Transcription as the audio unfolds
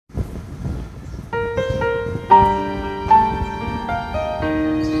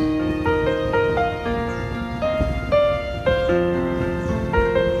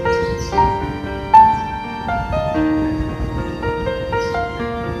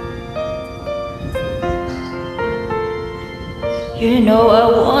You know I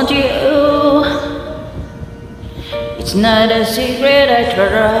want you. It's not a secret I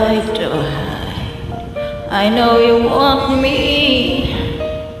try to hide. I know you want me.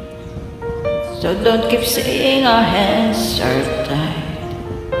 So don't keep saying our hands are tied.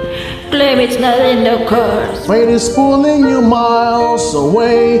 Claim it's not in the cards. Fate is pulling you miles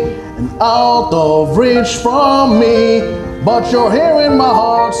away and out of reach from me. But you're here in my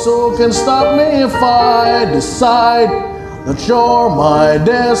heart, so can stop me if I decide that you're my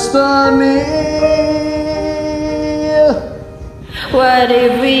destiny. What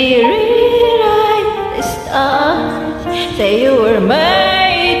if we rewrite the stars? Say you were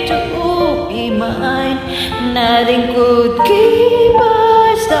made to be mine. Nothing could keep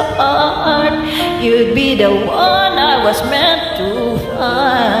us apart. You'd be the one I was meant to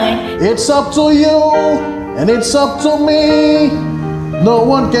find. It's up to you, and it's up to me. No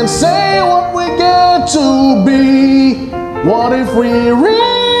one can say what we get to be. What if we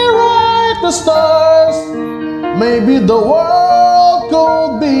rewrite the stars? Maybe the world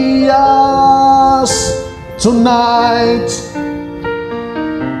could be ours tonight.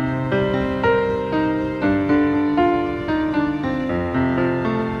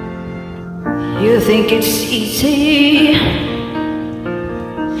 You think it's easy.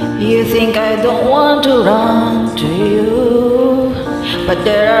 You think I don't want to run to you. But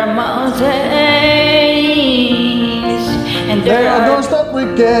there are mountains, and there are doors that we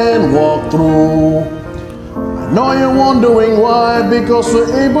can walk through. I know you're wondering why, because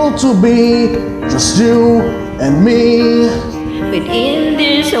we're able to be just you and me within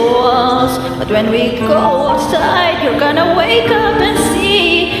these walls. But when we go outside, you're gonna wake up and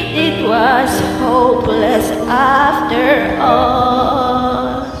see it was hopeless after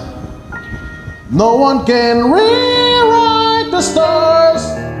all. No one can rewrite the stars.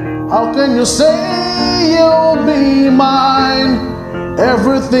 How can you say you'll be mine?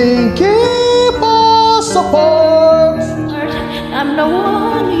 Everything keep us apart. I'm the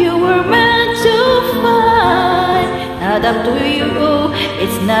one you were meant to find. Not up to you,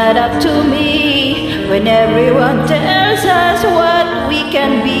 it's not up to me. When everyone tells us what we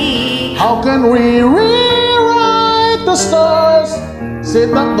can be. How can we rewrite the stars? Say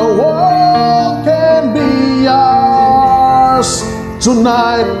that the world can be ours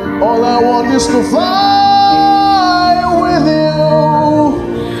tonight. All I want is to fly with you.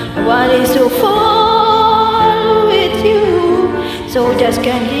 I want is to fall with you. So just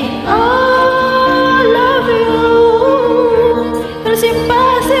can't be all of you. It's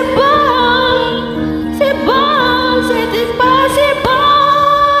impossible. It's impossible.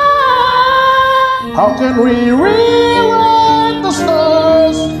 How can we rewrite the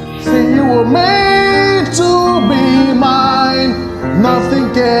stars? Say you were made to be mine. Nothing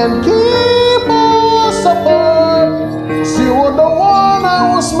can keep us apart. 'Cause you were the one I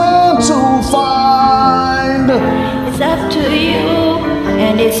was meant to find. It's up to you,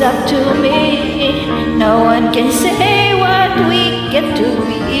 and it's up to me. No one can say what we get to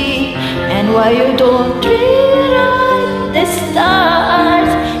be. And why you don't rewrite the stars?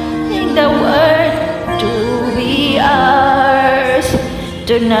 Think the world to be ours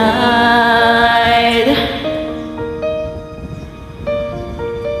tonight.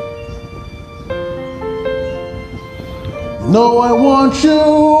 No, I want you.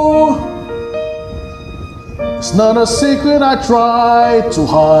 It's not a secret I try to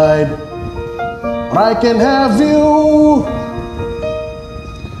hide, but I can have you.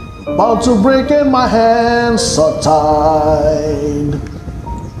 About to break and my hands are tied.